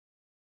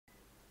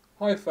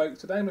Hi folks,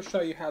 today I'm going to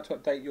show you how to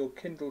update your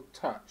Kindle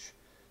Touch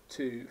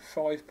to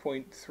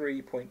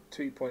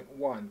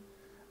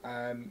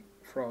 5.3.2.1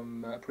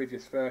 from a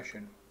previous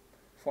version.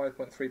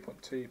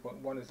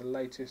 5.3.2.1 is the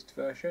latest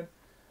version,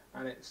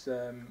 and it's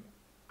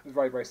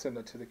very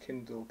similar to the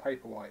Kindle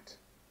Paperwhite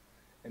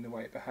in the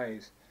way it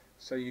behaves.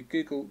 So you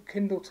Google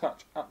Kindle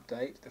Touch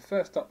Update. The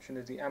first option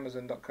is the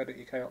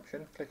amazon.co.uk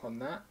option. Click on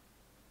that.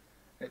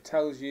 It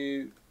tells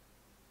you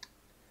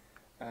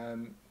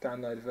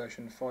download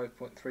version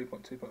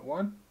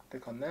 5.3.2.1.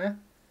 Click on there.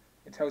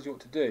 It tells you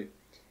what to do.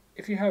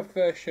 If you have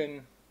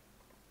version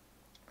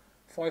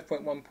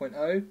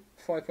 5.1.0,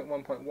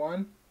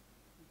 5.1.1,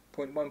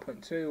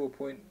 0.1.2 or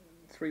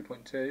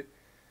 0.3.2,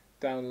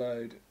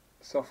 download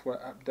software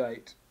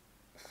update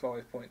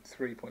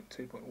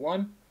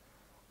 5.3.2.1.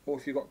 or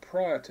if you've got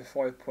prior to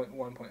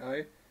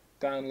 5.1.0,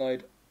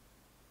 download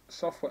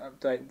software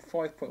update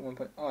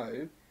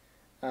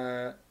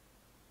 5.1.0,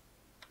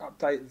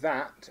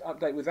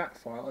 update with that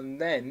file, and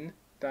then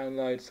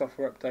download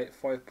software update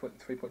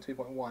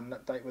 5.3.2.1 and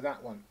update with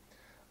that one.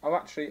 I'm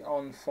actually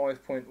on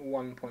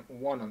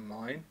 5.1.1 on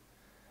mine,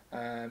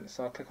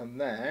 so I'll click on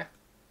there,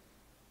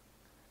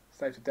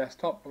 save to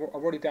desktop.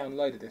 I've already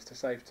downloaded this to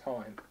save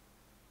time,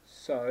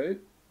 so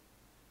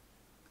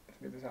let's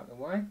get this out of the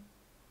way.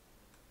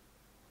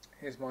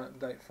 Here's my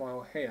update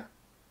file here,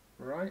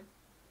 right?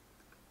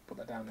 Put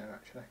that down there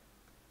actually.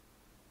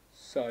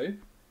 So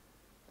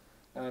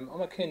on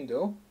my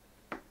Kindle,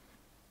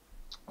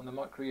 on the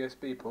micro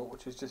USB port,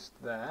 which is just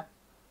there,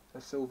 the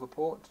silver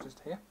port just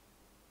here,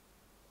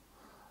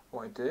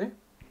 what I do,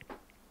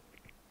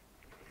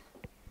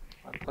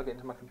 I plug it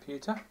into my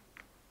computer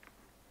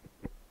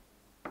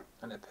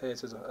and it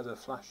appears as a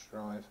flash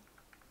drive.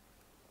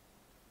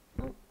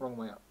 Oh, wrong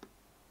way up.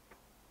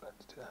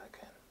 Let's do that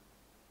again.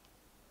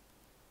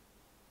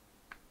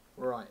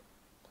 Right,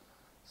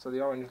 so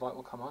the orange light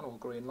will come on, or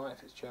green light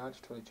if it's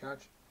charged, fully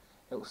charged.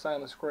 It will say on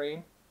the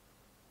screen,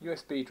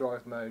 USB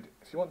drive mode.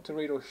 If you want to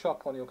read or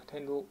shop on your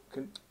Kindle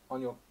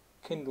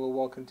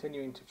while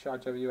continuing to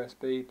charge over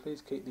USB,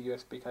 please keep the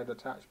USB cable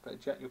attached, but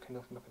eject your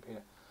Kindle from the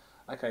computer.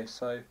 Okay,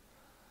 so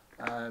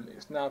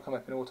it's now come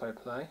up in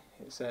autoplay.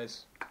 It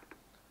says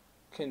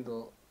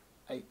Kindle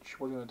H.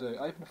 What do you want to do?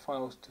 Open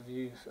files to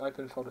view.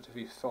 Open folder to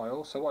view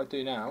files. So what I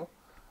do now,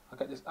 I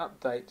get this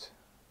update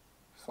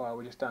file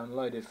we just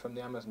downloaded from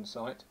the Amazon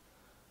site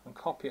and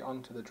copy it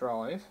onto the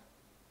drive,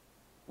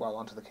 well,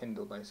 onto the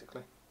Kindle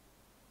basically.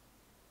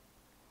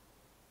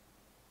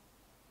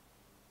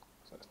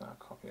 So let's now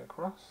copy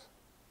across.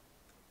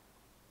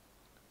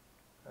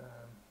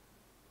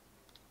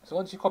 So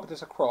once you copy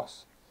this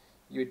across,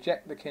 you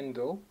eject the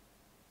Kindle,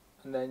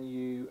 and then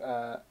you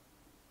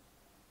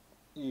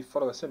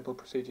follow a simple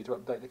procedure to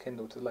update the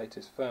Kindle to the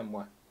latest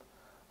firmware.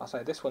 I'll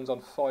say this one's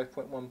on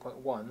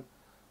 5.1.1,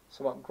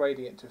 so I'm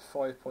upgrading it to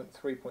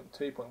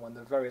 5.3.2.1,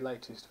 the very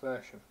latest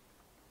version.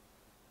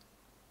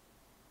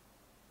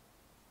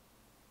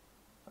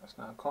 That's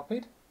now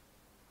copied.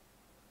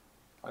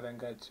 I then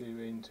go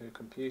into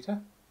computer,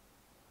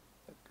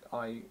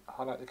 I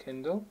highlight the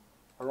Kindle,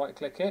 I right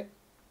click it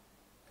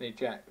and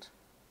eject.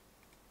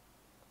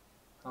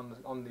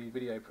 On the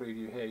video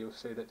preview here you'll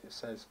see that it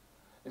says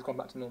it's gone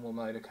back to normal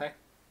mode, okay?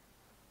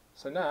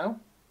 So now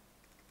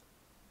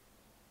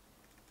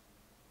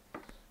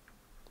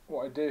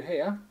what I do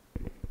here,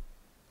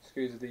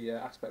 excuse the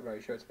aspect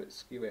ratio, it's a bit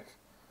skew-if.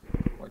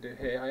 What I do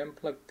here, I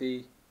unplug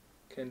the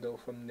Kindle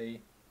from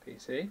the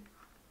PC,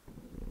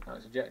 now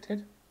it's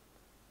ejected.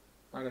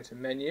 I go to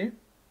Menu,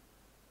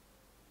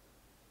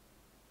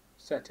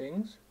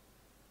 Settings,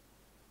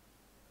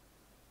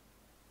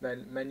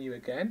 then Menu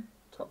again,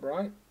 top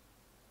right.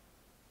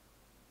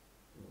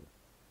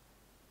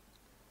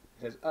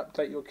 It says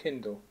Update your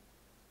Kindle.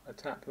 I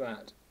tap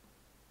that.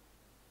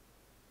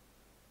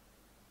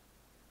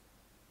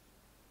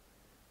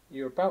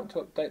 You're about to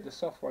update the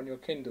software on your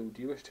Kindle.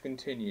 Do you wish to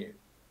continue?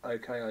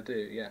 Okay, I do,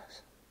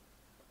 yes.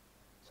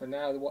 So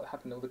now what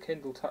happened, the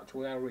Kindle Touch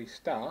will now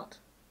restart,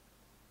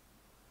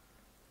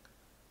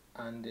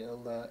 and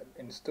it'll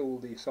install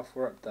the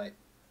software update.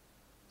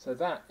 So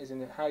that is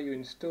how you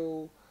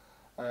install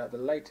the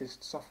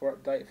latest software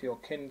update for your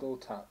Kindle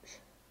Touch.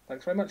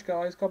 Thanks very much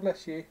guys, God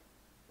bless you,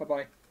 bye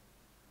bye.